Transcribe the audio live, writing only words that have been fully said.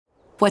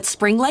What's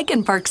spring like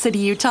in Park City,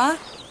 Utah?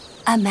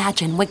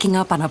 Imagine waking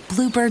up on a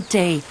bluebird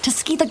day to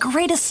ski the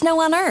greatest snow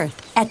on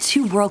Earth at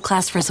 2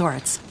 world-class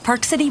resorts,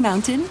 Park City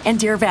Mountain and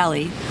Deer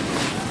Valley.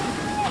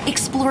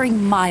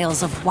 Exploring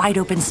miles of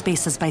wide-open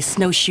spaces by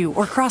snowshoe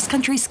or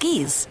cross-country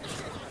skis.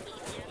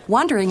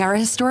 Wandering our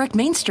historic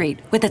Main Street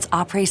with its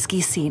après ski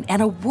scene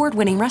and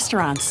award-winning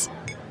restaurants.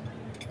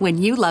 When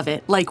you love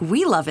it like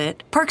we love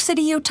it, Park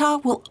City, Utah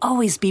will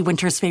always be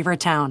winter's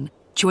favorite town.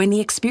 Join the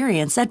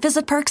experience at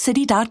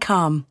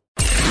visitparkcity.com.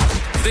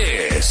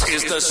 This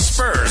is the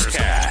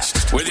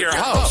Spurscast with your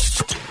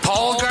host,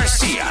 Paul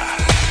Garcia.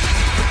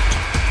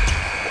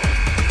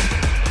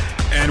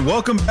 And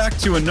welcome back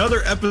to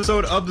another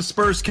episode of the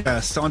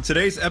Spurscast. On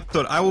today's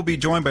episode, I will be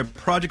joined by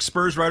Project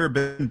Spurs writer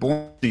Ben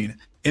Bornstein.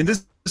 In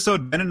this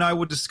episode, Ben and I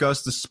will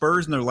discuss the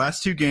Spurs in their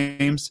last 2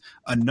 games,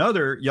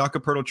 another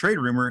Jakob Poeltl trade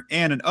rumor,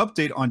 and an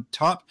update on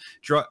top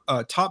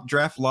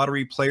draft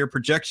lottery player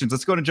projections.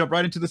 Let's go and jump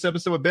right into this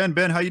episode with Ben.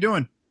 Ben, how you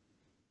doing?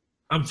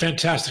 I'm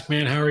fantastic,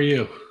 man. How are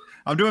you?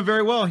 I'm doing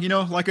very well. You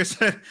know, like I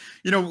said,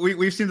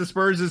 we've seen the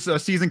Spurs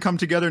this season come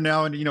together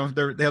now, and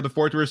they have the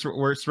 4th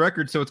worst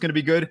record, so it's going to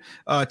be good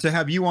to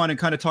have you on and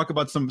kind of talk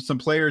about some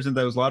players in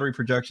those lottery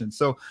projections.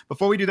 So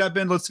before we do that,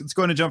 Ben, let's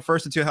go ahead and jump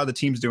first into how the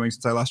team's doing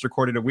since I last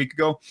recorded a week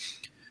ago.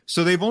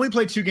 So they've only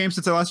played 2 games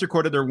since I last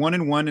recorded. They're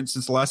 1-1 and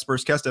since the last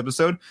Spurscast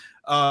episode.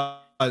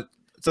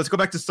 So let's go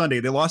back to Sunday.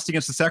 They lost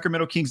against the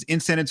Sacramento Kings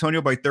in San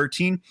Antonio by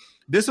 13.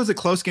 This was a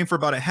close game for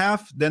about a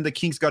half. Then the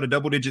Kings got a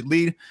double-digit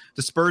lead.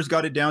 The Spurs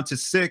got it down to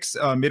 6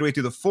 midway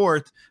through the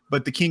 4th,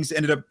 but the Kings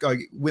ended up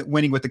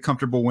winning with a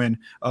comfortable win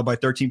by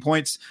 13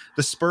 points.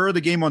 The spur of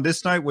the game on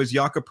this night was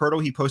Jakob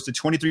Poeltl. He posted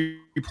 23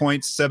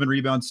 points, 7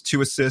 rebounds,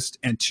 2 assists,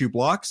 and 2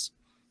 blocks.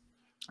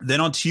 Then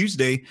on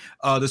Tuesday,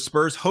 the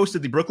Spurs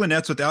hosted the Brooklyn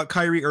Nets without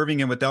Kyrie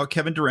Irving and without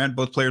Kevin Durant,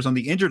 both players on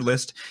the injured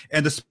list,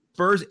 and the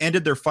Spurs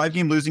ended their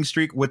 5-game losing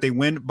streak with a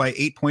win by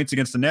 8 points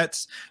against the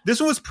Nets. This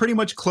one was pretty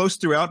much close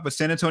throughout, but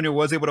San Antonio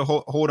was able to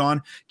hold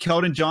on.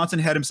 Keldon Johnson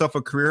had himself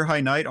a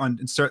career-high night on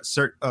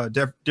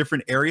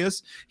different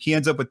areas. He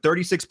ends up with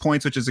 36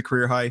 points, which is a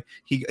career high.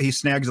 He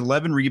snags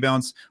 11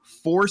 rebounds,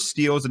 4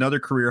 steals, another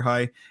career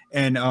high.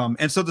 And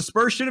so the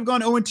Spurs should have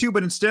gone 0-2,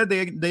 but instead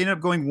they ended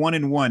up going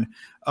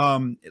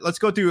 1-1. Let's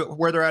go through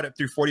where they're at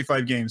through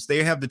 45 games.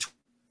 They have the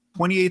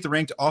 28th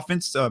ranked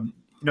offense.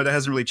 That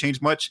hasn't really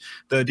changed much.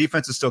 The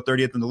defense is still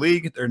 30th in the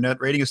league. Their net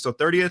rating is still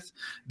 30th.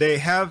 They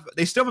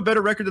still have a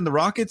better record than the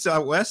Rockets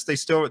out west. They're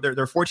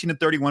 14-31,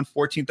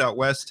 14th out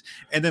west.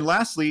 And then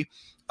lastly,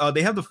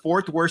 they have the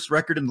 4th worst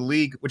record in the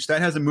league, which that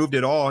hasn't moved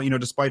at all.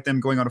 Despite them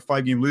going on a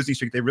 5-game losing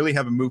streak, they really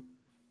haven't moved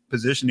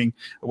positioning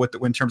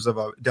in terms of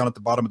down at the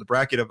bottom of the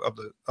bracket of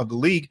the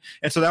league.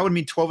 And so that would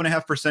mean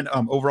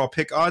 12.5% overall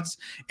pick odds.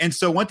 And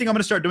so one thing I'm going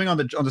to start doing on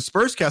the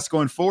Spurscast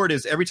going forward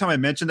is every time I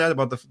mention that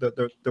about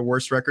the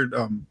worst record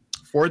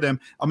for them,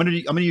 I'm going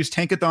to use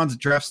Tankathon's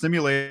draft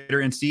simulator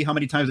and see how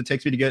many times it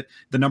takes me to get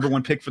the number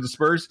 1 pick for the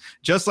Spurs.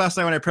 Just last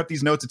night when I prepped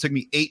these notes, it took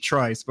me 8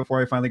 tries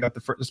before I finally got the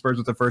Spurs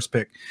with the first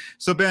pick.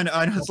 So Ben,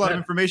 I know that's a lot of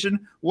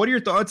information. What are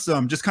your thoughts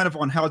just kind of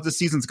on how this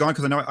season's gone?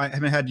 Because I know I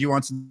haven't had you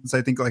on since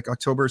I think like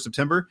October or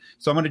September.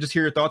 So I'm going to just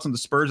hear your thoughts on the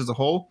Spurs as a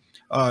whole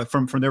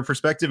from their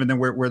perspective and then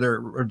where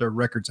their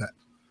record's at.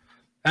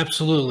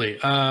 Absolutely.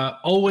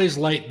 Always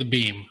light the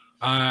beam.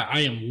 I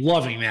am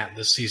loving that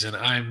this season.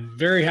 I'm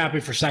very happy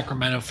for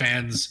Sacramento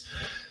fans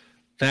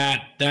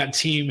that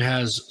team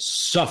has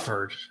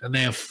suffered, and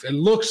it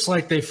looks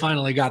like they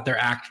finally got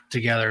their act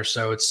together.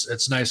 So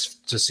it's nice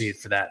to see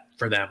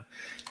for them.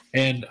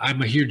 And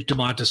I'm a huge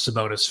Domantas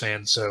Sabonis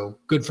fan, so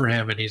good for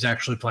him. And he's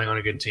actually playing on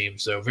a good team,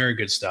 so very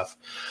good stuff.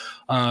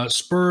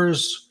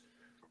 Spurs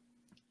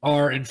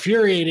are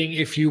infuriating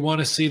if you want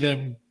to see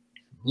them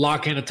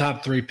lock in a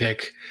top 3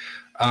 pick.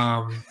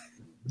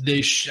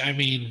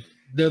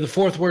 They're the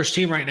 4th worst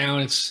team right now.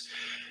 And it's,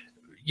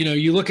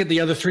 you look at the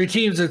other 3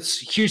 teams, it's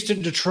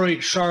Houston,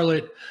 Detroit,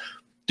 Charlotte.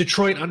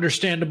 Detroit,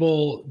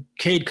 understandable.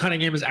 Cade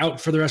Cunningham is out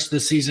for the rest of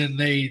the season.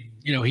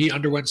 He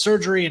underwent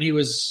surgery and he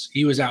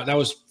was out. That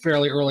was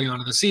fairly early on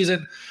in the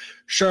season.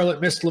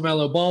 Charlotte missed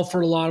LaMelo Ball for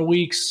a lot of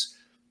weeks.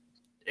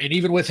 And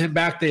even with him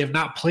back, they have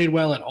not played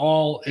well at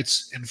all.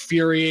 It's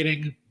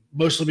infuriating,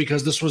 mostly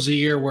because this was a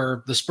year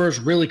where the Spurs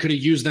really could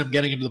have used them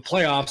getting into the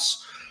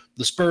playoffs.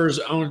 The Spurs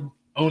own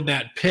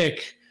that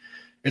pick.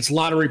 It's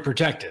lottery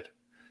protected.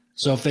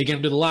 So if they get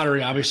into the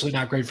lottery, obviously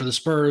not great for the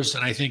Spurs.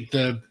 And I think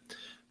the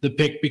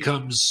pick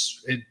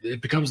becomes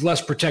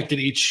less protected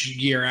each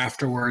year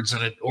afterwards,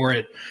 and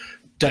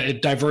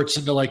it diverts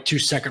into like 2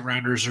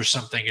 second-rounders or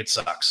something. It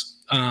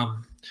sucks.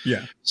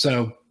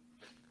 So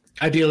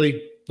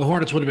ideally, the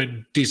Hornets would have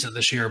been decent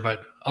this year,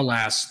 but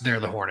alas,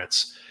 they're the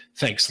Hornets.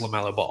 Thanks,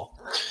 LaMelo Ball.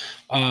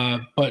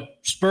 But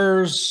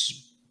Spurs,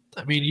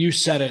 you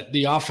said it.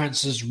 The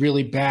offense is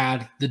really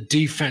bad. The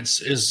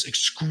defense is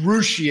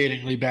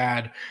excruciatingly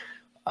bad.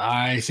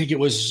 I think it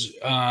was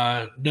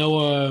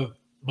Noah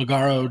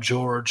Magaro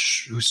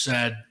George who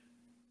said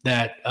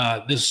that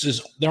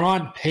they're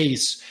on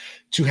pace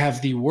to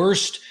have the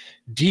worst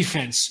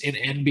defense in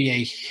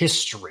NBA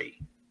history.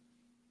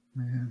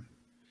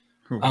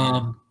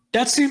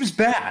 That seems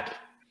bad.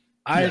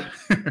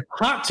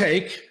 Hot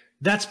take,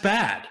 that's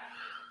bad.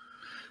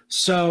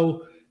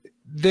 So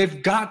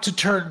they've got to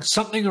turn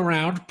something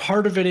around.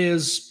 Part of it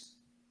is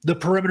the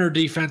perimeter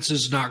defense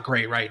is not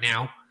great right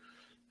now.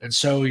 And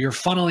so you're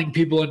funneling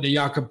people into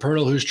Jakob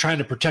Poeltl, who's trying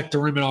to protect the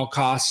rim at all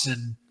costs.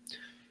 And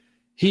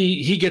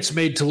he gets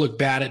made to look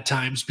bad at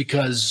times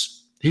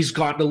because he's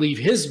gone to leave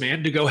his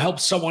man to go help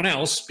someone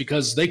else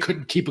because they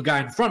couldn't keep a guy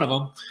in front of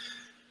him.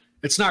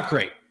 It's not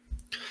great.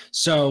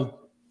 So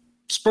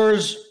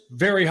Spurs,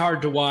 very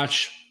hard to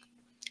watch,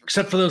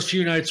 except for those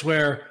few nights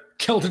where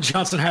Keldon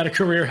Johnson had a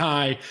career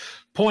high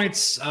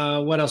points.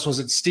 What else was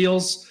it?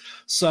 Steals.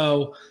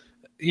 So,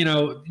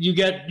 you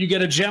get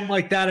a gem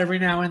like that every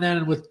now and then.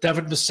 And with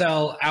Devin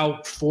Vassell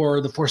out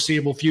for the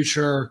foreseeable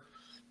future,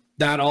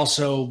 that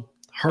also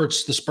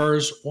hurts the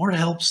Spurs, or it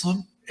helps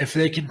them if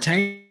they can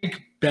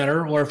tank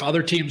better, or if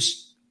other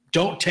teams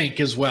don't tank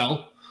as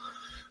well.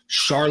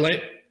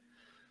 Charlotte,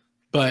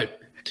 but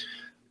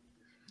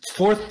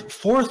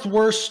fourth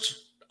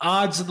worst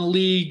odds in the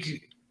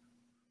league.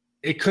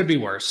 It could be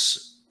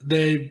worse.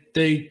 They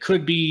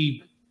could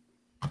be,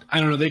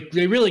 I don't know.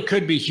 They really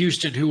could be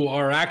Houston, who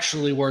are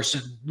actually worse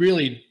and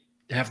really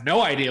have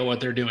no idea what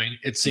they're doing,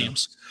 it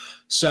seems. Yeah.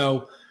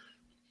 So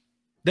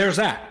there's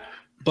that.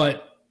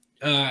 But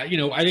I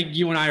think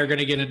you and I are going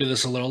to get into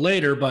this a little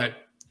later. But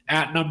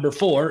at number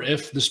 4,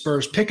 if the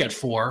Spurs pick at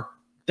 4,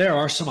 there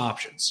are some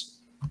options.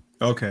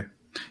 Okay.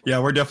 Yeah,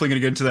 we're definitely going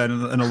to get into that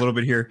in a little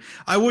bit here.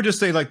 I would just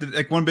say like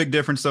one big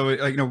difference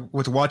though,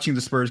 with watching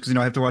the Spurs, because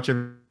I have to watch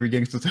every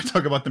game since I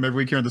talk about them every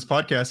week here on this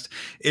podcast,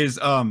 is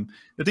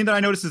the thing that I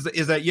noticed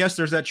is that yes,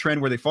 there's that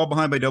trend where they fall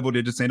behind by double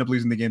digits, they end up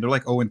losing the game. They're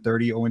like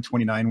 0-30,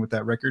 0-29 with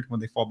that record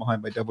when they fall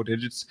behind by double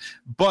digits.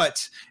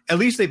 But at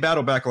least they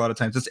battle back a lot of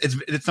times.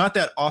 It's not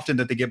that often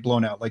that they get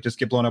blown out, like just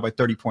get blown out by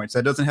 30 points.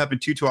 That doesn't happen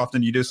too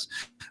often. You just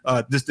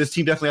this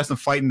team definitely has some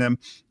fight in them,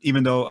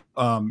 even though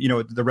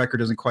the record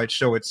doesn't quite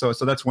show it. So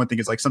that's one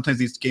thing. Is like sometimes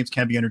these games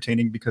can be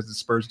entertaining because the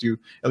Spurs do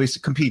at least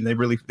compete. And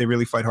they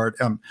really fight hard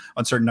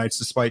on certain nights,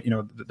 despite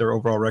their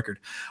overall record.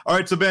 All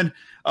right, so Ben,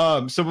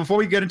 so before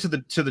we get into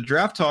the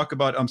draft talk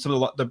about some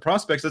of the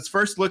prospects, let's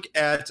first look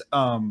at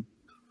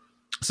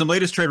some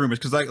latest trade rumors,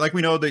 because like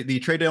we know the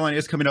trade deadline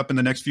is coming up in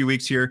the next few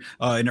weeks here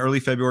in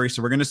early February.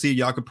 So we're going to see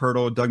Jakob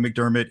Poeltl, Doug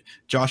McDermott,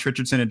 Josh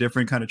Richardson, and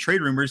different kind of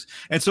trade rumors.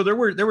 And so there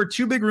were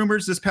 2 big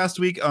rumors this past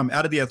week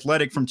out of The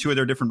Athletic from 2 of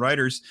their different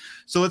writers.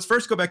 So let's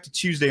first go back to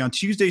Tuesday. On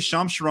Tuesday,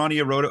 Shams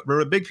Charania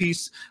wrote a big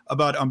piece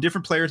about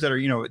different players that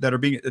are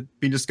being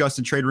discussed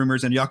in trade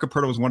rumors, and Jakob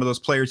Poeltl was one of those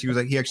players.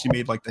 He actually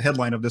made like the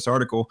headline of this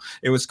article.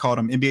 It was called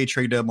NBA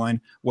Trade Deadline: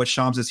 What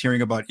Shams is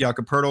Hearing About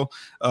Jakob Poeltl,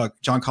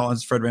 John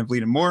Collins, Fred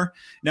VanVleet, and more.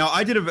 Now,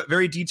 I did a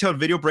very detailed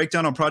video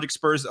breakdown on Project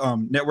Spurs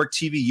Network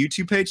TV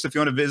YouTube page. So if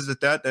you want to visit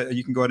that,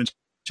 you can go ahead and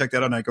check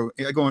that out. And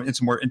I go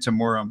into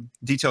more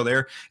detail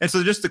there. And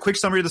so just a quick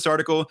summary of this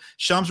article.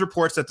 Shams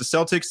reports that the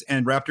Celtics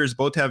and Raptors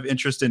both have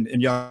interest in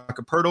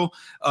Jakob Poeltl.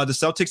 The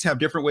Celtics have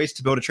different ways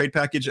to build a trade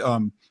package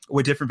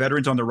with different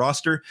veterans on the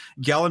roster.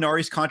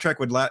 Gallinari's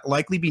contract would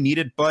likely be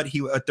needed, but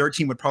a third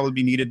team would probably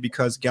be needed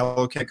because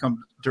Gallo can't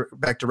come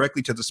back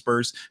directly to the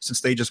Spurs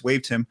since they just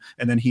waived him,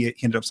 and then he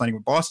ended up signing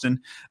with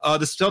Boston. The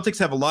Celtics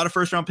have a lot of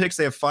first-round picks.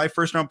 They have 5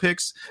 first-round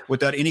picks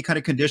without any kind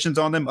of conditions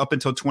on them up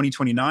until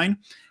 2029.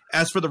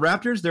 As for the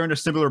Raptors, they're in a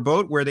similar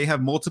boat where they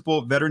have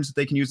multiple veterans that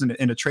they can use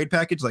in a trade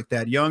package, like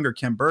Thad Young or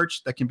Kem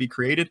Birch, that can be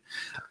created.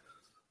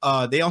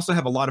 They also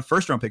have a lot of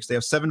first-round picks. They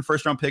have 7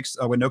 first-round picks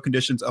with no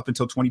conditions up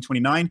until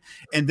 2029.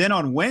 And then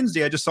on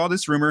Wednesday, I just saw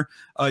this rumor.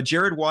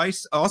 Jared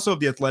Weiss, also of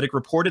The Athletic,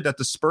 reported that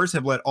the Spurs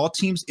have let all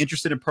teams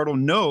interested in Poeltl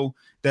know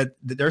that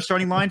their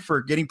starting line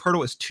for getting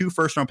Poeltl is 2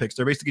 first-round picks.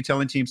 They're basically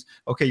telling teams,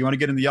 okay, you want to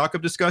get in the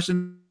Jakob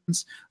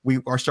discussions?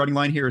 Our starting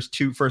line here is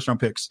 2 first-round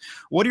picks.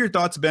 What are your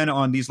thoughts, Ben,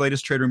 on these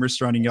latest trade rumors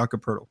surrounding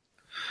Jakob Poeltl?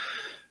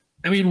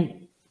 I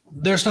mean,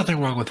 there's nothing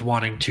wrong with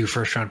wanting 2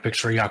 first-round picks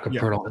for Jakob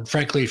Poeltl. And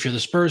frankly, if you're the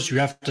Spurs, you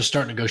have to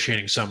start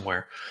negotiating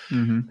somewhere.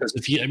 Because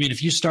if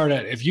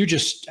you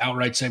just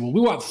outright say, well,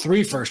 we want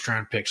 3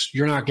 first-round picks,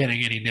 you're not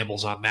getting any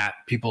nibbles on that.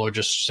 People are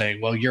just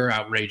saying, well, you're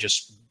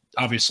outrageous.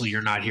 Obviously,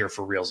 you're not here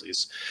for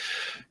realsies.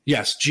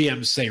 Yes,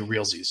 GMs say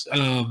realsies.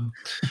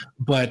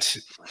 But,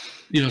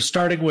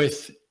 starting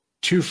with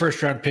 2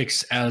 first-round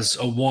picks as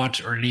a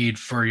want or need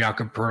for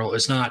Jakob Poeltl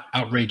is not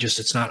outrageous.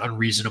 It's not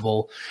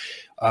unreasonable.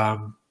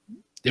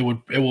 It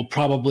will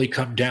probably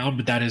come down,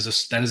 but that is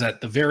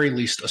at the very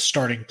least a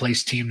starting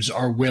place teams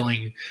are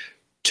willing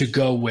to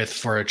go with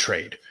for a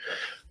trade.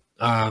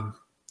 And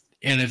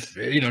if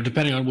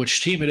depending on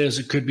which team it is,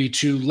 it could be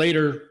 2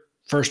 later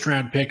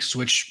first-round picks,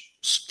 which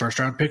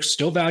first-round picks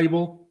still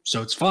valuable,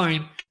 so it's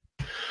fine.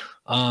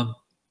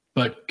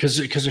 But because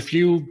if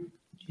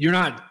you're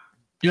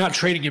not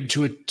trading him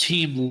to a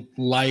team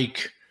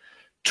like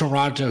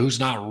Toronto, who's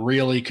not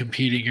really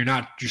competing. You're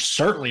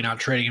certainly not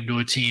trading him to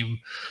a team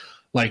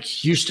like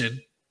Houston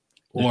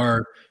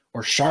or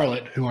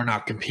Charlotte, who are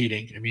not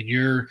competing. I mean,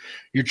 you're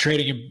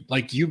trading him,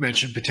 like you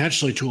mentioned,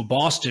 potentially to a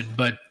Boston.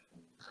 But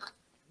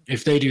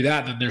if they do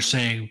that, then they're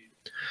saying,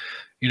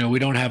 we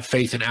don't have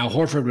faith in Al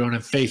Horford. We don't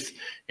have faith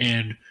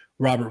in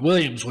Robert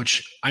Williams,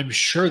 which I'm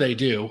sure they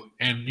do.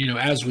 And,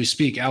 as we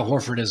speak, Al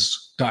Horford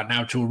has gotten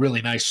out to a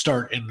really nice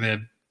start in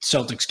the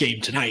Celtics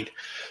game tonight.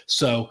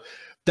 So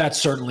that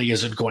certainly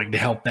isn't going to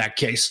help that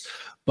case.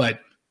 But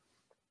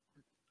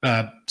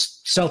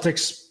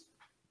Celtics,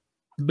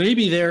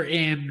 maybe they're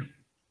in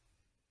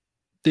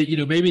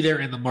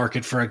the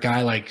market for a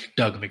guy like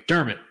Doug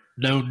McDermott,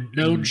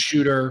 known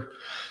shooter.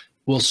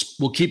 We'll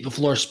keep the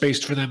floor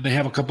spaced for them. They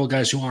have a couple of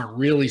guys who aren't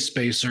really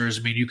spacers.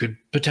 I mean, you could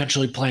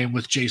potentially play him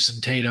with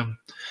Jason Tatum,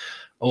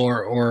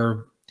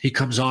 or he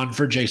comes on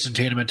for Jason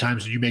Tatum at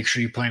times, and you make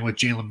sure you're playing with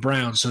Jaylen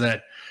Brown so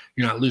that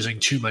you're not losing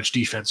too much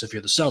defense if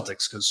you're the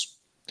Celtics. Because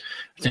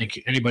I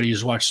think anybody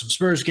who's watched some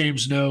Spurs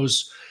games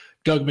knows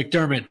Doug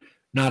McDermott,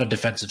 not a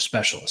defensive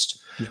specialist.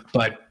 Yeah.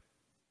 But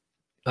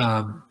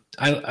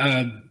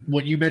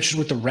what you mentioned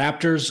with the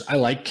Raptors, I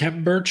like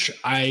Khem Birch.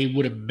 I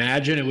would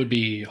imagine it would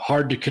be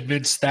hard to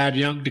convince Thad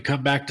Young to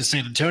come back to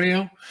San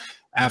Antonio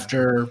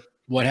after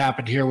what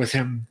happened here with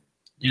him,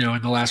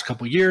 in the last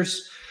couple of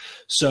years.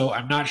 So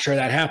I'm not sure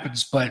that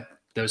happens, but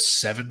those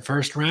 7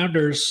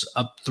 first-rounders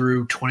up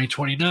through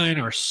 2029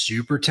 are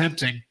super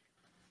tempting.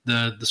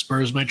 The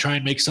Spurs might try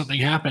and make something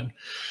happen.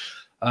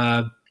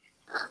 OG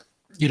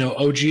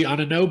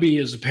Anunoby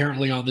is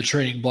apparently on the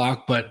trading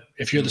block, but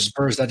if you're the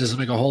Spurs, that doesn't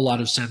make a whole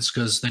lot of sense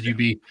because then you'd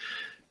be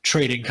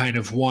trading kind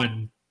of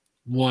one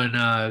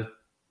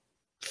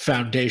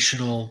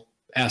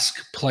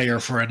foundational-esque player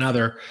for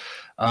another.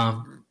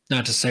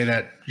 Not to say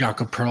that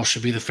Jakob Perl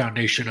should be the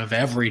foundation of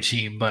every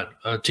team, but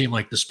a team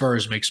like the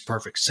Spurs makes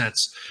perfect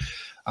sense.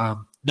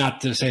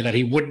 Not to say that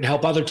he wouldn't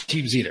help other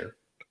teams either.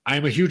 I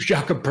am a huge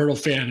Jakob Perl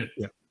fan.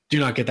 Yeah. Do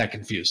not get that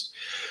confused.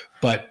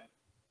 But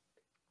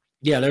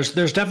yeah, there's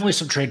definitely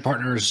some trade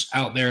partners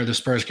out there the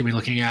Spurs can be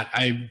looking at.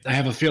 I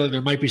have a feeling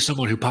there might be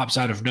someone who pops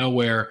out of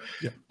nowhere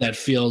that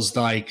feels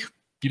like,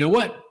 you know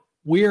what,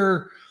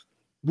 we're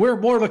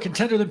more of a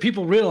contender than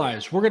people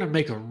realize. We're going to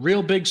make a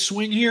real big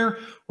swing here.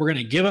 We're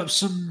going to give up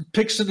some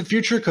picks in the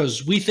future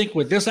because we think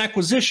with this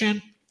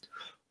acquisition,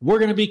 we're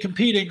going to be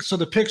competing, so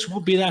the picks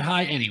won't be that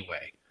high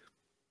anyway.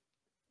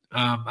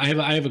 I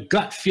have a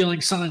gut feeling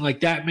something like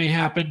that may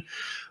happen,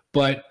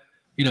 but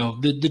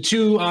the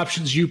two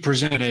options you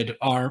presented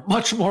are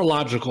much more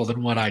logical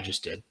than what I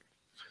just did.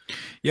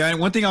 Yeah, and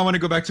one thing I want to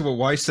go back to what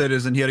Weiss said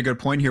is, and he had a good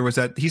point here, was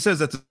that he says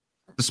that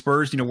the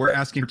Spurs, we're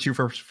asking for 2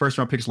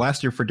 first-round picks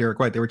last year for Derek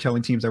White. They were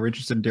telling teams that were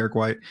interested in Derek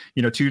White,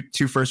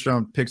 2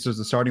 first-round picks as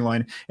the starting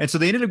line. And so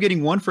they ended up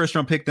getting 1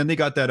 first-round pick. Then they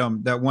got that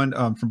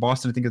one from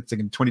Boston. I think it's like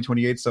in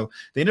 2028. So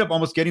they ended up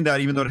almost getting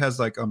that, even though it has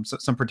like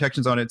some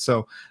protections on it.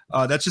 So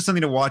that's just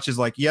something to watch is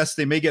like, yes,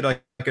 they may get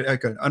like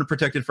an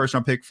unprotected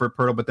first-round pick for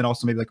Pirtle, but then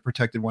also maybe like a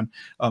protected one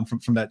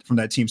from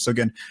that team. So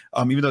again,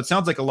 even though it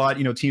sounds like a lot,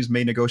 teams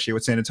may negotiate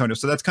with San Antonio.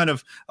 So that's kind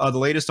of the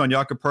latest on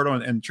Jakob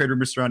Pirtle and trade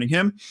rumors surrounding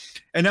him.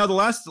 And now the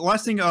last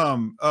thing,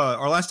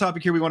 our last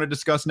topic here we want to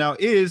discuss now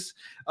is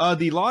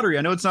the lottery.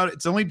 I know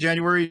it's only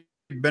January.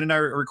 Ben and I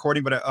are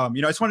recording, but I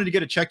just wanted to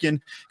get a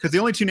check-in because the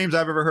only 2 names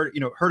I've ever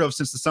heard of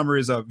since the summer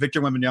is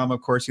Victor Wembanyama.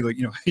 Of course, he's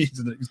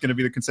going to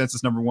be the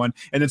consensus number 1,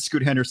 and then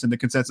Scoot Henderson, the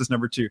consensus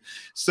number 2.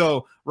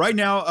 So right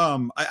now,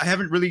 I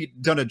haven't really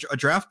done a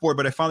draft board,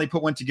 but I finally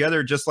put one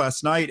together just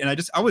last night, and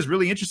I was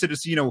really interested to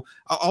see. All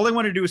I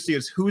wanted to do is see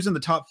is who's in the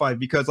top 5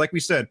 because, like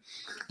we said,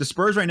 the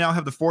Spurs right now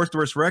have the 4th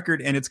worst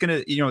record, and it's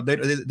gonna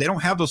they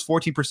don't have those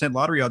 14%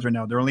 lottery odds right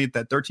now. They're only at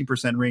that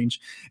 13% range,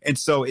 and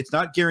so it's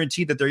not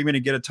guaranteed that they're even going to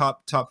get a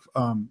top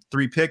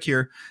 3 pick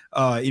here,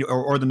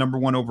 or the number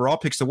 1 overall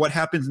pick. So what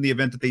happens in the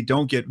event that they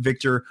don't get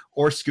Victor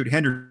or Scoot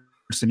Henderson?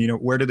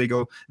 Where do they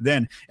go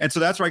then? And so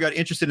that's where I got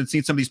interested in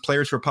seeing some of these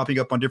players who are popping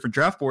up on different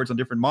draft boards, on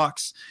different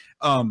mocks.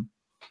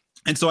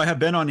 And so I have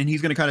Ben on, and he's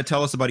going to kind of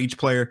tell us about each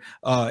player,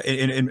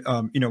 with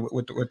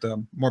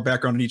more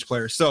background on each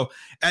player. So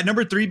at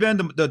number 3, Ben,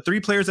 the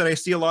 3 players that I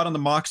see a lot on the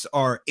mocks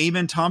are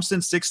Amen Thompson,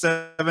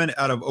 6'7"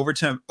 out of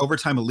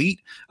Overtime Elite.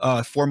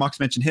 4 mocks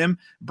mentioned him.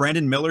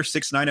 Brandon Miller,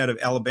 6'9" out of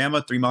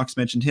Alabama. 3 mocks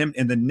mentioned him.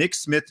 And then Nick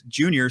Smith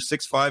Jr.,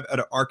 6'5" out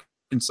of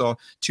Arkansas.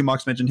 2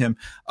 mocks mentioned him.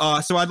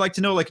 So I'd like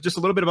to know just a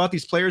little bit about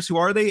these players. Who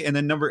are they? And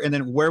then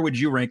where would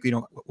you rank?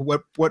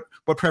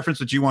 What preference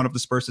would you want of the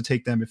Spurs to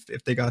take them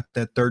if they got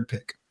that 3rd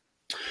pick?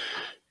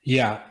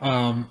 Yeah,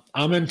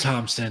 Amen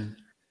Thompson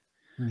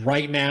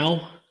right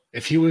now,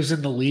 if he was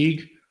in the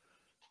league,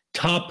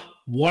 top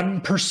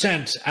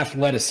 1%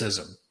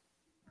 athleticism.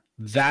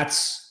 That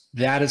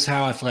is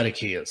how athletic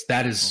he is.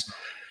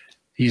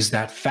 He's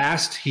that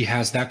fast. He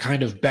has that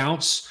kind of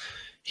bounce.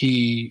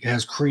 He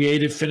has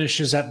creative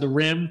finishes at the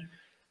rim.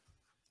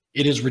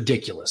 It is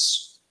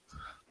ridiculous.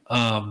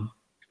 I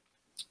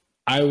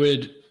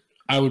would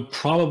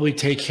probably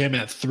take him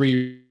at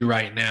 3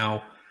 right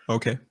now.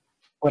 Okay.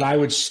 But I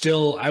would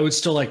still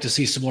like to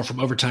see some more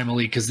from Overtime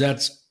Elite because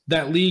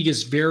that league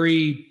is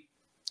it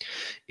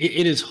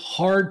is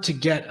hard to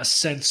get a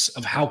sense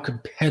of how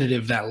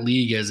competitive that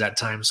league is at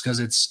times because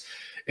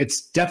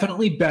it's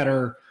definitely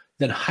better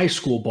than high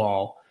school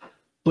ball,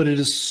 but it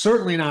is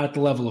certainly not at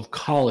the level of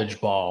college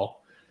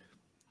ball.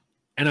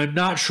 And I'm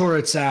not sure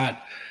it's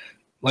at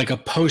like a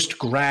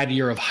post-grad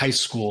year of high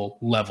school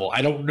level.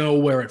 I don't know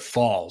where it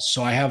falls.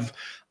 So I have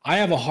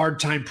a hard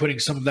time putting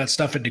some of that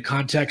stuff into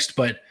context,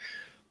 but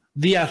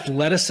the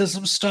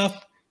athleticism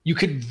stuff, you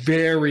can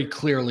very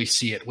clearly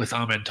see it with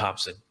Amen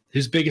Thompson.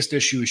 His biggest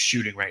issue is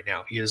shooting right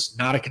now. He is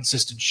not a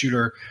consistent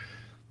shooter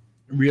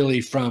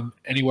really from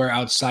anywhere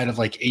outside of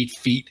like 8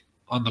 feet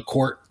on the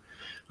court.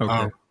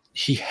 Okay.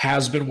 He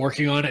has been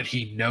working on it.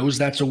 He knows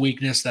that's a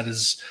weakness. That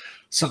is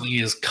something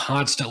he is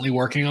constantly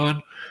working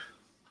on.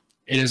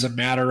 It is a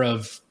matter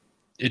of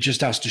it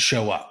just has to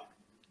show up.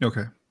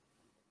 Okay.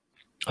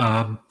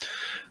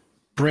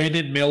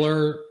 Brandon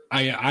Miller,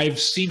 I've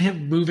seen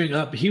him moving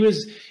up. He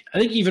was, I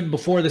think even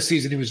before the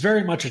season, he was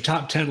very much a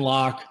top 10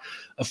 lock.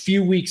 A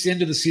few weeks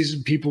into the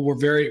season, people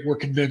were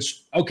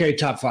convinced, okay,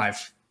 top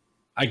 5.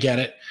 I get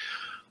it.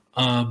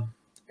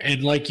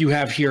 And like you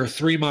have here,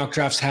 3 mock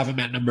drafts have him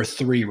at number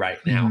 3 right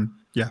now. Mm-hmm.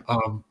 Yeah.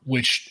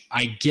 Which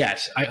I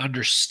get. I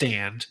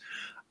understand.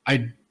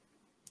 And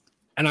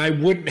I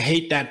wouldn't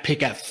hate that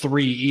pick at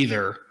 3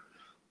 either.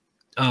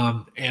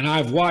 And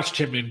I've watched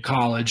him in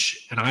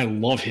college, and I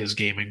love his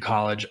game in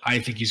college. I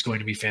think he's going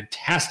to be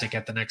fantastic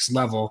at the next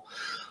level.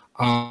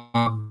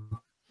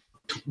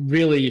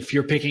 Really, if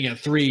you're picking at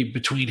 3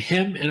 between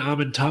him and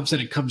Amen Thompson,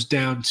 it comes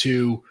down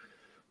to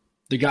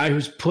the guy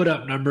who's put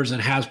up numbers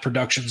and has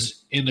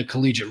productions in the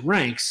collegiate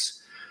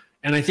ranks.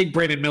 And I think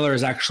Brandon Miller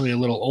is actually a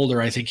little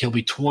older. I think he'll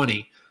be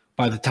 20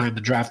 by the time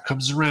the draft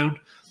comes around.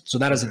 So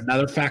that is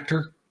another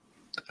factor.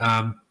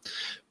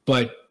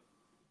 But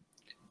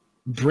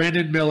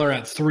Brandon Miller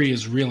at 3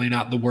 is really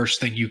not the worst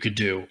thing you could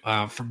do.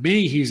 For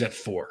me, he's at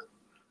 4.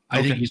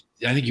 I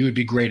think he would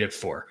be great at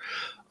 4.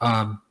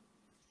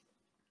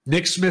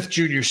 Nick Smith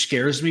Jr.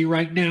 scares me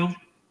right now.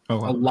 A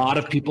lot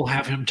of people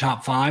have him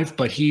top 5,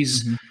 but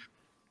he's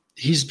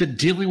been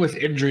dealing with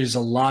injuries a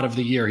lot of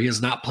the year. He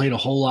has not played a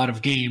whole lot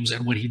of games,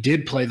 and when he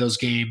did play those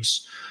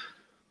games,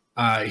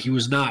 he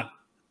was not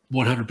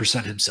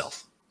 100%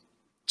 himself.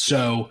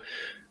 So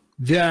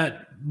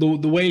that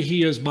the way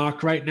he is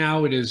mocked right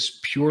now, it is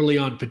purely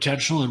on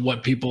potential and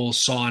what people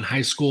saw in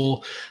high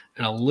school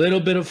and a little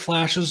bit of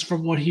flashes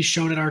from what he's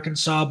shown at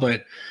Arkansas.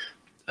 But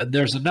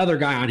there's another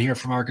guy on here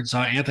from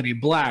Arkansas, Anthony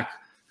Black,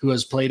 who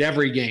has played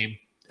every game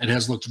and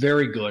has looked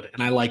very good,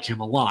 and I like him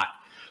a lot.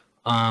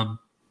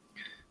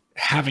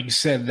 Having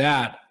said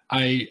that,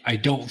 I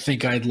don't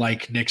think I'd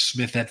like Nick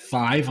Smith at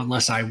 5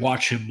 unless I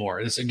watch him more.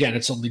 Again,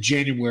 it's only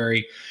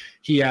January.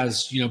 He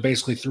has,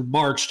 basically through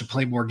March to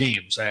play more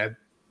games. And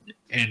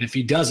if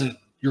he doesn't,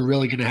 you're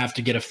really going to have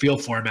to get a feel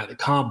for him at the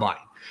combine,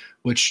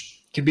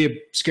 which can be a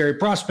scary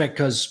prospect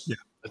because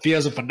if he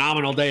has a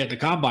phenomenal day at the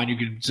combine, you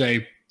can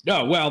say,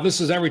 no, well,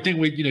 this is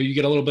everything you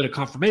get a little bit of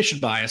confirmation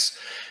bias.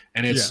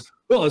 And it's,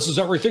 well, this is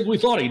everything we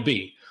thought he'd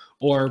be.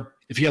 Or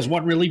if he has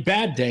one really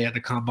bad day at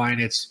the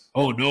combine, it's,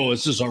 oh no,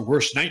 this is our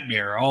worst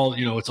nightmare.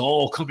 It's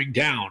all coming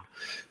down.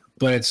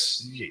 But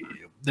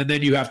and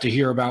then you have to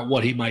hear about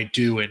what he might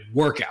do in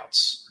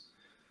workouts.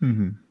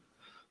 Mm-hmm.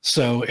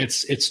 So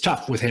it's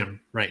tough with him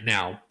right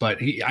now, but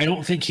I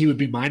don't think he would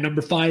be my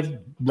number 5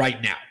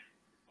 right now.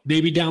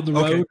 Maybe down the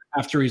road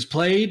after he's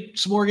played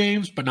some more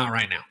games, but not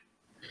right now.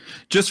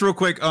 Just real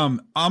quick,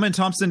 Amen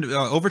Thompson,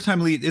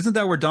 overtime lead. Isn't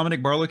that where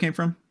Dominic Barlow came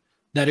from?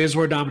 That is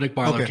where Dominic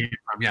Barlow came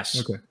from. Yes.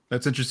 Okay,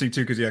 that's interesting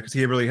too, because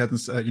he really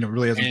hasn't,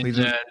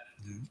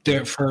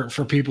 played.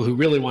 For people who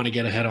really want to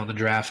get ahead on the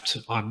draft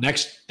on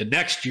the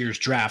next year's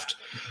draft,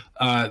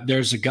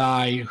 there's a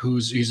guy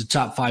he's a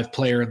top 5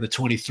 player in the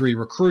 23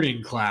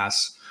 recruiting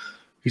class.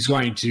 He's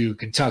going to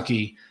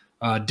Kentucky.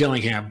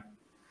 Dillingham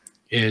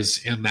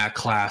is in that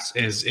class.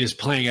 Is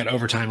playing at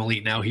Overtime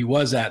Elite now. He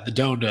was at the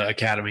Donda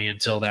Academy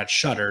until that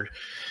shuttered.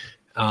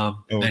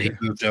 Then he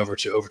moved over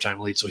to Overtime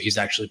Elite, so he's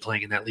actually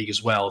playing in that league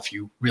as well. If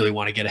you really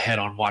want to get ahead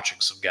on watching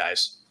some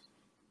guys.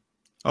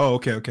 Oh,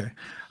 okay.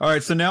 All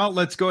right, so now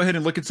let's go ahead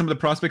and look at some of the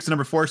prospects at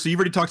number 4. So you've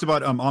already talked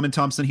about Amen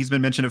Thompson. He's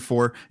been mentioned at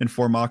 4 in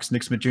 4 mocks.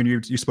 Nick Smith Jr.,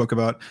 you spoke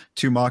about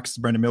 2 mocks.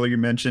 Brandon Miller, you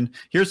mentioned.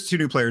 Here's 2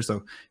 new players,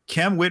 though.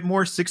 Cam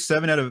Whitmore,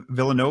 6'7" out of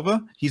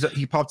Villanova.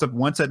 He popped up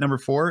once at number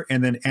 4,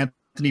 and then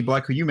Anthony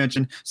Black, who you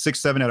mentioned,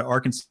 6'7" out of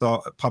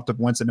Arkansas, popped up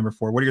once at number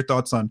 4. What are your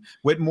thoughts on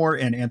Whitmore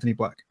and Anthony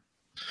Black?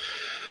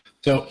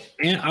 So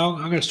I'm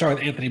going to start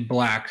with Anthony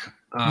Black.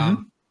 I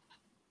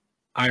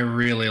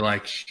really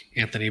like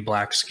Anthony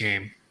Black's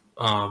game.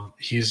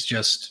 He's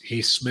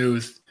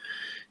smooth.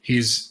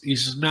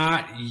 He's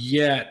not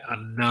yet a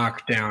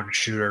knockdown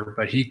shooter,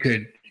 but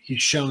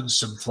he's shown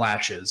some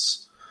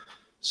flashes.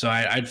 So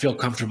I'd feel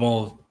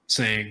comfortable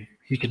saying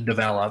he can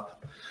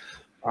develop.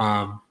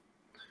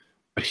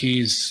 But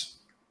he's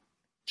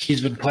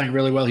been playing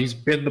really well. He's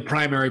been the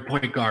primary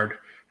point guard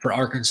for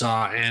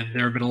Arkansas, and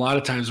there have been a lot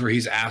of times where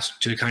he's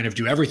asked to kind of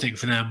do everything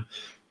for them.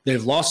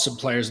 They've lost some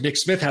players. Nick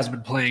Smith has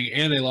been playing,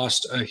 and they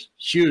lost a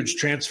huge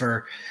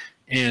transfer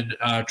in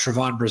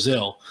Trevon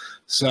Brazil.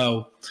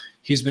 So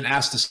he's been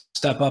asked to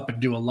step up and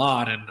do a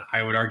lot, and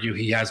I would argue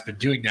he has been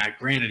doing that.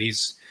 Granted,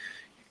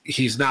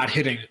 he's not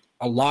hitting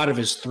a lot of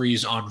his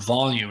threes on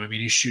volume. I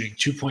mean, he's shooting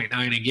 2.9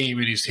 a game,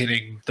 and he's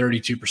hitting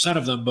 32%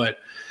 of them, but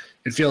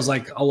it feels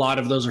like a lot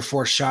of those are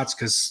forced shots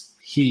because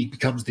he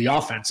becomes the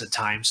offense at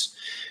times.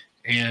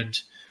 And,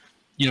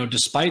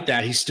 despite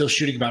that, he's still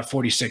shooting about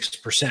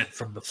 46%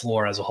 from the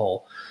floor as a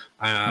whole.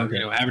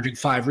 Averaging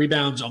 5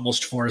 rebounds,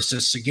 almost 4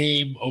 assists a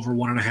game, over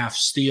 1.5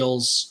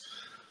 steals,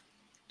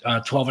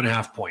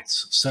 12.5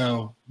 points.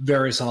 So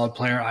very solid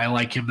player. I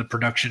like him. The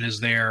production is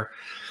there.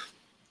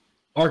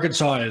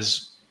 Arkansas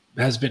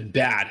has been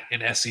bad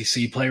in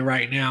SEC play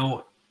right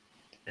now,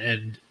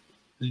 and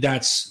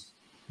that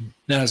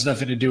has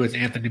nothing to do with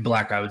Anthony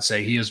Black, I would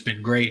say. He has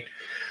been great.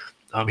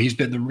 He's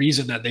been the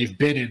reason that they've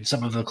been in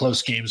some of the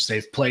close games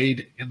they've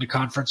played in the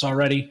conference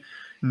already.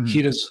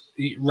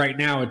 Mm-hmm. Right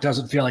now, it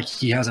doesn't feel like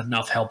he has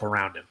enough help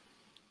around him.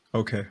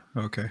 Okay.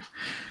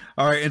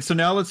 All right, and so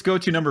now let's go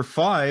to number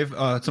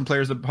 5, some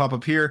players that pop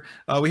up here.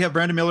 We have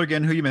Brandon Miller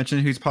again, who you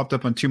mentioned, who's popped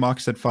up on 2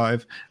 mocks at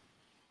 5.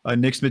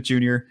 Nick Smith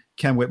Jr.,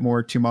 Cam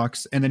Whitmore, 2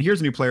 mocks. And then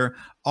here's a new player,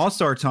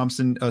 All-Star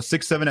Thompson,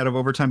 6'7" out of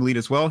Overtime Elite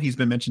as well. He's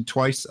been mentioned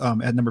twice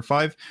at number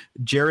 5.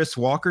 Jarris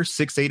Walker,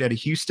 6'8" out of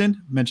Houston,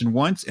 mentioned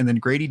once. And then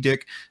Grady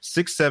Dick,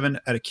 6'7"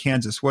 out of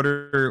Kansas.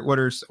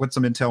 What's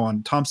some intel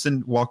on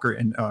Thompson, Walker,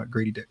 and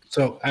Grady Dick?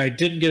 So I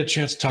didn't get a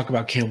chance to talk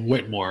about Cam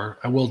Whitmore.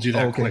 I will do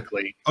that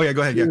quickly. Oh, yeah,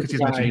 go ahead. Yeah, because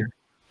he's mentioned here.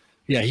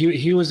 Yeah,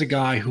 he was a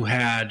guy who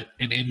had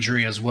an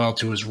injury as well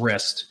to his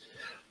wrist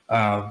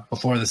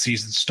before the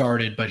season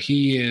started, but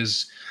he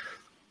is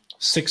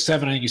 6'7", I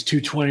think he's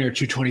 220 or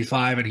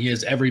 225, and he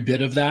has every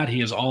bit of that.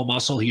 He is all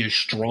muscle. He is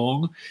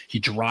strong. He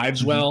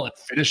drives well and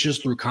finishes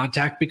through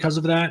contact because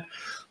of that.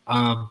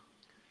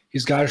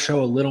 He's got to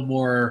show a little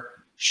more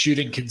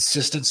shooting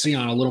consistency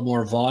on a little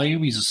more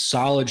volume. He's a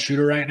solid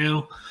shooter right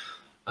now.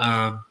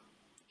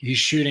 He's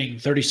shooting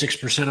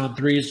 36% on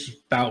threes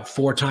about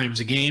 4 times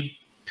a game.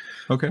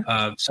 Okay.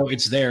 So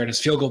it's there, and his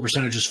field goal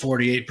percentage is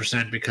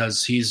 48%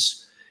 because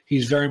he's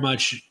very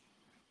much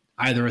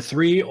either a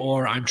 3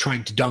 or I'm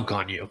trying to dunk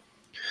on you.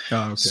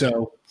 Oh, okay.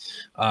 So,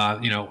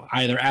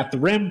 either at the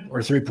rim or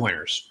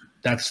 3-pointers.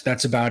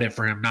 That's about it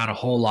for him. Not a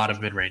whole lot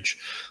of mid-range.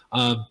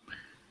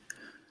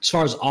 As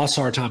far as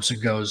Osar Thompson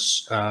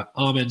goes,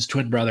 Amin's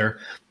twin brother,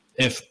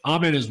 if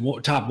Amin is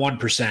top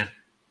 1%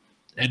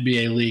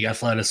 NBA league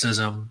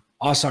athleticism,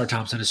 Osar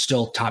Thompson is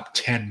still top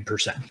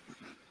 10%.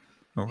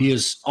 Oh. He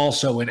is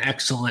also an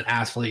excellent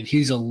athlete.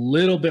 He's a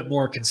little bit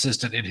more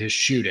consistent in his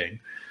shooting,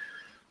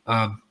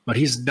 but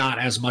he's not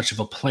as much of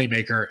a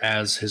playmaker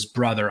as his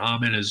brother.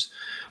 Amin is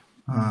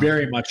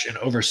very much an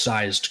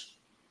oversized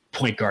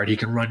point guard. He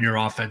can run your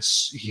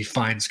offense. He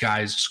finds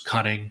guys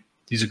cutting.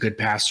 He's a good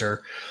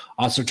passer.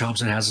 Also,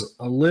 Thompson has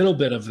a little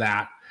bit of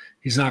that.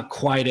 He's not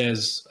quite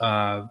as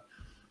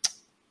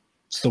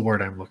what's the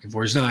word I'm looking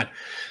for?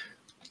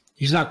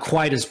 He's not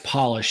quite as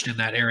polished in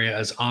that area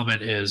as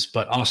Amin is,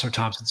 but also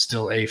Thompson's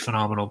still a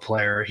phenomenal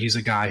player. He's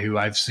a guy who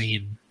I've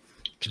seen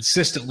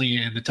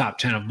consistently in the top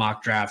 10 of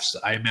mock drafts.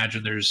 I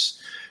imagine there's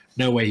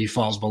no way he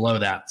falls below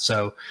that.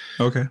 So,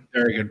 okay,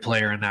 very good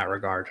player in that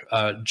regard.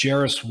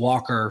 Jarris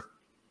Walker,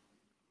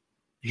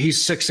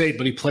 he's 6'8",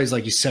 but he plays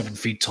like he's 7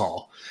 feet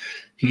tall.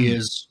 He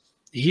is.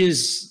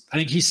 I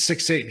think he's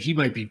 6'8". He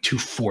might be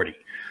 240,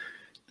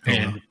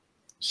 and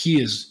he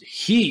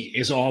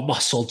is all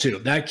muscle too.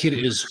 That kid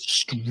is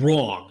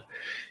strong.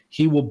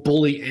 He will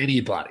bully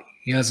anybody.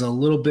 He has a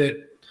little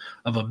bit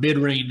of a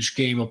mid-range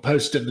game. He'll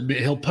post in the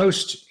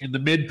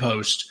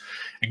mid-post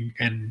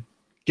and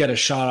get a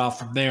shot off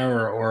from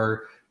there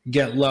or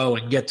get low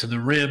and get to the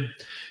rim.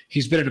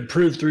 He's been an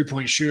improved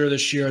 3-point shooter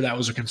this year. That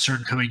was a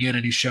concern coming in,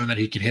 and he's shown that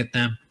he can hit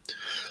them.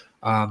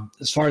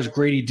 As far as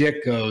Grady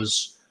Dick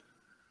goes,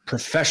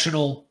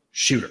 professional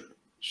shooter.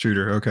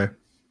 Okay.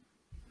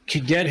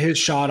 Can get his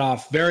shot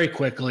off very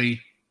quickly.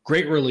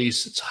 Great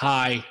release. It's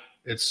high.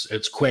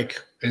 It's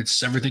quick.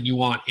 It's everything you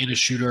want in a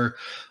shooter.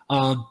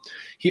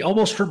 He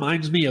almost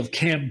reminds me of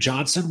Cam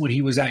Johnson when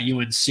he was at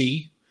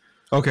UNC.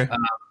 Okay.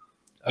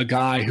 A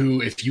guy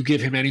who, if you give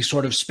him any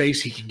sort of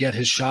space, he can get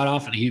his shot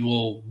off, and he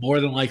will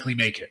more than likely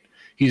make it.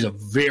 He's a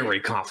very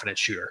confident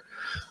shooter.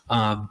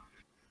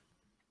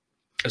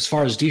 As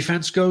far as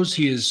defense goes,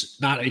 he is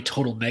not a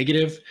total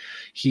negative.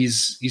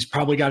 He's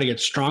probably got to get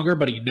stronger,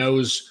 but he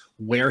knows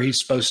where he's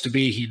supposed to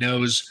be. He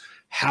knows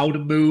how to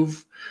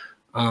move.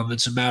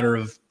 It's a matter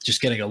of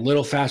just getting a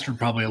little faster and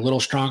probably a little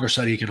stronger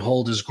so that he can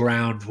hold his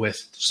ground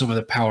with some of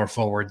the power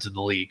forwards in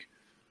the league.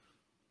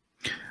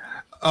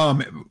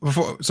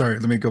 Sorry,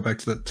 let me go back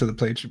to the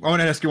page. I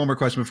want to ask you one more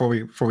question before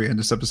we end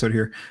this episode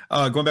here.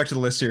 Going back to the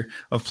list here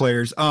of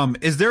players.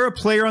 Is there a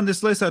player on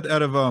this list out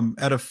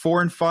of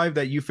 4 and 5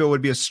 that you feel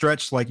would be a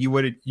stretch? Like you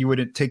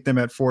wouldn't take them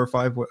at 4 or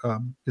 5?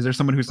 Is there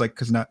someone who's like,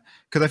 because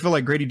I feel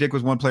like Grady Dick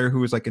was one player who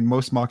was like in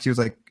most mocks, he was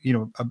like,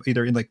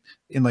 either in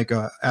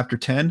after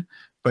 10,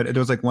 but it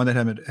was like one that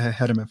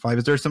had him at 5.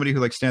 Is there somebody who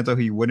like stands out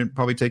who you wouldn't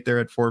probably take there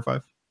at 4 or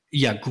 5?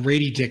 Yeah,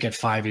 Grady Dick at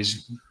 5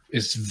 is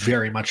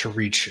very much a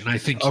reach. And I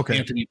think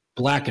Anthony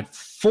Black at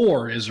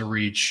 4 is a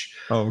reach.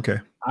 Oh, okay.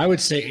 I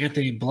would say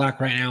Anthony Black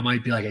right now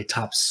might be like a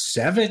top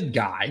 7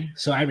 guy.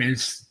 So, I mean,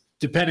 it's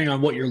depending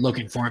on what you're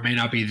looking for, it may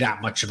not be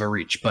that much of a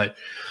reach. But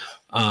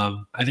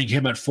I think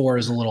him at 4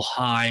 is a little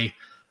high.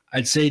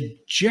 I'd say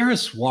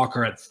Jarris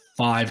Walker at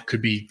 5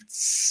 could be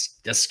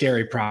a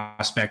scary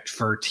prospect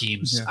for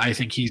teams. Yeah.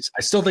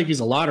 I still think he's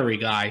a lottery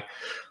guy,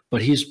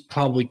 but he's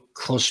probably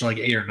closer to like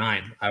 8 or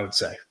 9, I would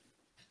say.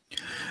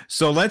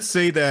 So let's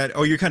say that,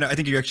 I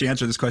think you actually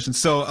answered this question.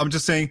 So I'm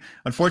just saying,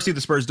 unfortunately, the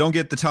Spurs don't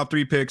get the top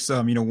 3 picks,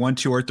 1,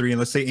 2, or 3. And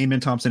let's say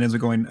Amen Thompson ends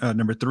up going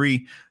number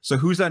 3. So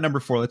who's that number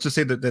 4? Let's just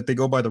say that they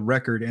go by the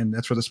record, and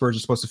that's where the Spurs are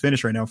supposed to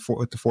finish right now.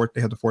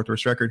 They have the 4th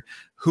worst record.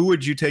 Who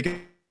would you take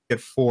at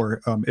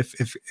 4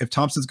 if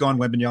Thompson's gone,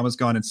 Wembanyama's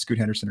gone, and Scoot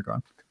Henderson are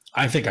gone?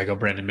 I think I go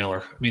Brandon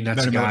Miller. I mean, that's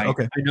Brandon a guy. Miller,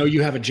 okay. I know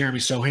you have a Jeremy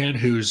Sohan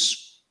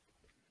who's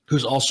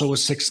also a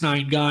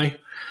 6'9" guy.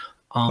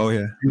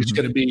 Who's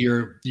going to be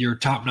your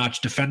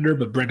top-notch defender,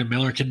 but Brandon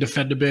Miller can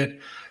defend a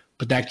bit,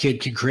 but that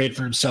kid can create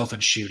for himself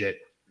and shoot it.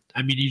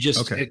 I mean, I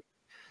think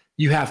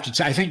you have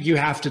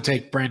to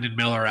take Brandon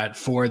Miller at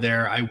 4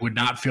 there. I would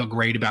not feel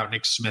great about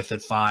Nick Smith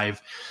at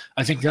 5.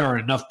 I think there are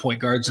enough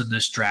point guards in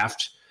this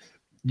draft.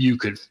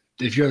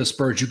 If you're the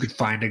Spurs, you could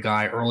find a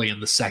guy early in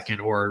the second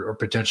or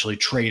potentially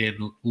trade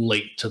in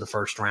late to the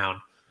first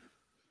round.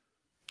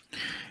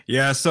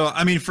 Yeah, so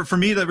I mean, for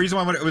me, the reason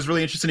why it was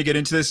really interesting to get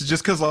into this is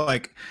just because,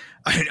 like,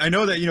 I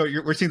know that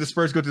we're seeing the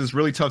Spurs go through this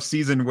really tough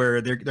season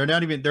where they're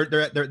not even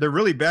they're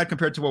really bad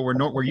compared to what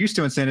we're used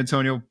to in San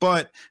Antonio,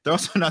 but they're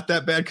also not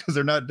that bad because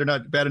they're not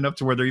bad enough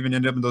to where they're even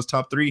end up in those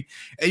top 3.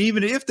 And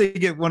even if they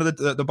get one of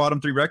the bottom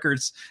 3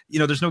 records,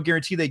 there's no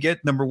guarantee they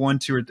get number 1,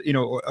 2,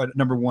 or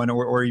number 1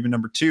 or even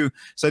number 2.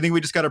 So I think we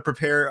just got to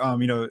prepare.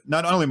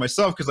 Not only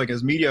myself, because like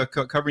as media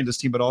covering this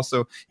team, but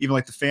also even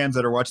like the fans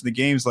that are watching the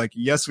games. Like,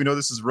 yes, we know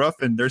this is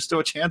rough, and there's still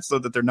a chance though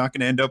that they're not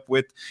going to end up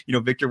with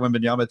Victor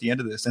Wembanyama at the end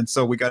of this. And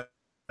so we got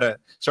to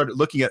start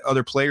looking at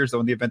other players though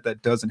in the event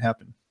that doesn't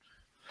happen.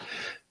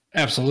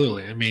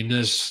 Absolutely. I mean,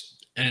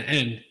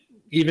 and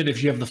even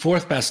if you have the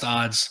 4th best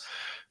odds,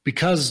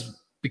 because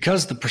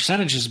the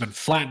percentage has been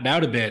flattened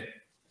out a bit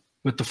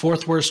with the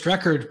 4th worst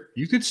record,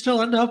 you could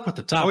still end up with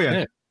the top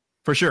pick.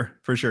 For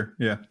sure.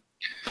 Yeah.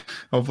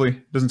 Hopefully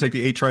it doesn't take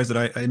the 8 tries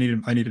that I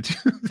needed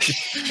to.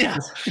 Yeah.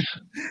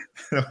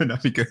 That would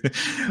not be good.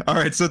 All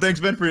right. So thanks,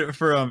 Ben,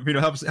 for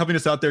helping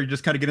us out there.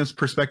 Just kind of getting us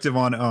perspective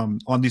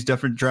on these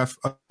different draft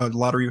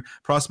lottery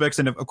prospects.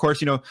 And of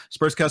course,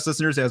 Spurscast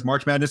listeners, as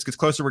March Madness gets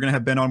closer, we're going to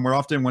have Ben on more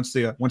often. Once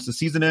the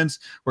season ends,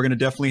 we're going to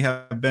definitely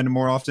have Ben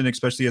more often,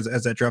 especially as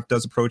that draft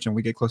does approach and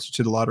we get closer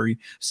to the lottery,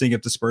 seeing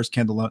if the Spurs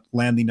can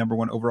land the number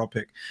 1 overall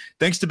pick.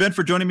 Thanks to Ben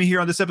for joining me here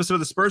on this episode of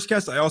the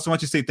Spurscast. I also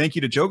want to say thank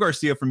you to Joe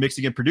Garcia for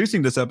mixing and producing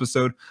this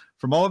episode.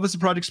 From all of us at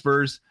Project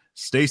Spurs,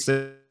 stay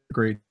safe.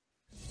 Great.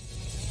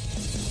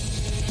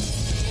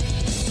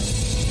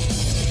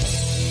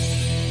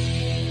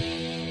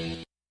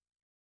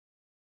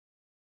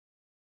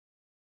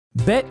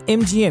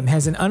 BetMGM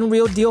has an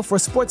unreal deal for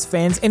sports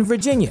fans in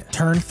Virginia.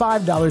 Turn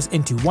 $5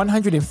 into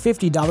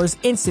 $150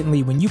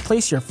 instantly when you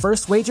place your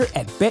first wager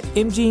at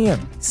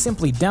BetMGM.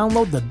 Simply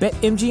download the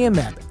BetMGM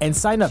app and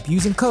sign up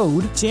using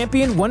code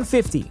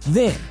Champion150.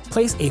 Then,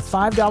 place a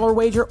 $5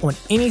 wager on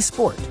any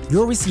sport.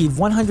 You'll receive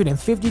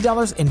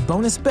 $150 in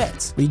bonus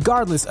bets,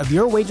 regardless of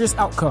your wager's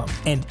outcome.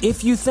 And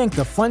if you think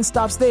the fun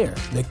stops there,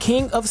 the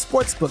king of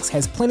sportsbooks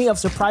has plenty of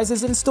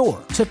surprises in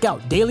store. Check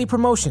out daily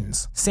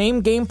promotions,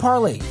 same-game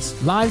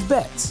parlays, live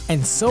bets,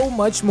 and so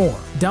much more.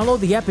 Download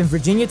the app in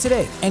Virginia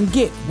today and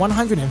get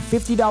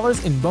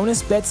 $150 in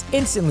bonus bets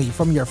instantly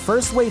from your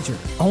first wager.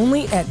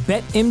 Only at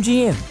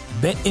BetMGM.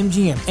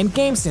 BetMGM and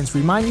GameSense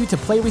remind you to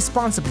play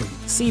responsibly.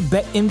 See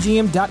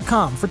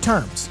BetMGM.com for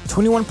terms.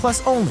 21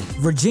 plus only.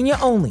 Virginia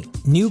only.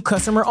 New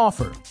customer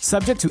offer.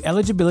 Subject to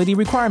eligibility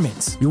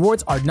requirements.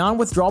 Rewards are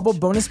non-withdrawable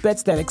bonus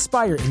bets that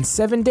expire in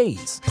 7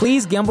 days.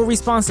 Please gamble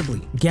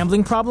responsibly.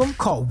 Gambling problem?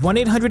 Call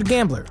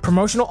 1-800-GAMBLER.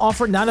 Promotional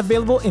offer not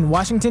available in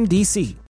Washington, D.C.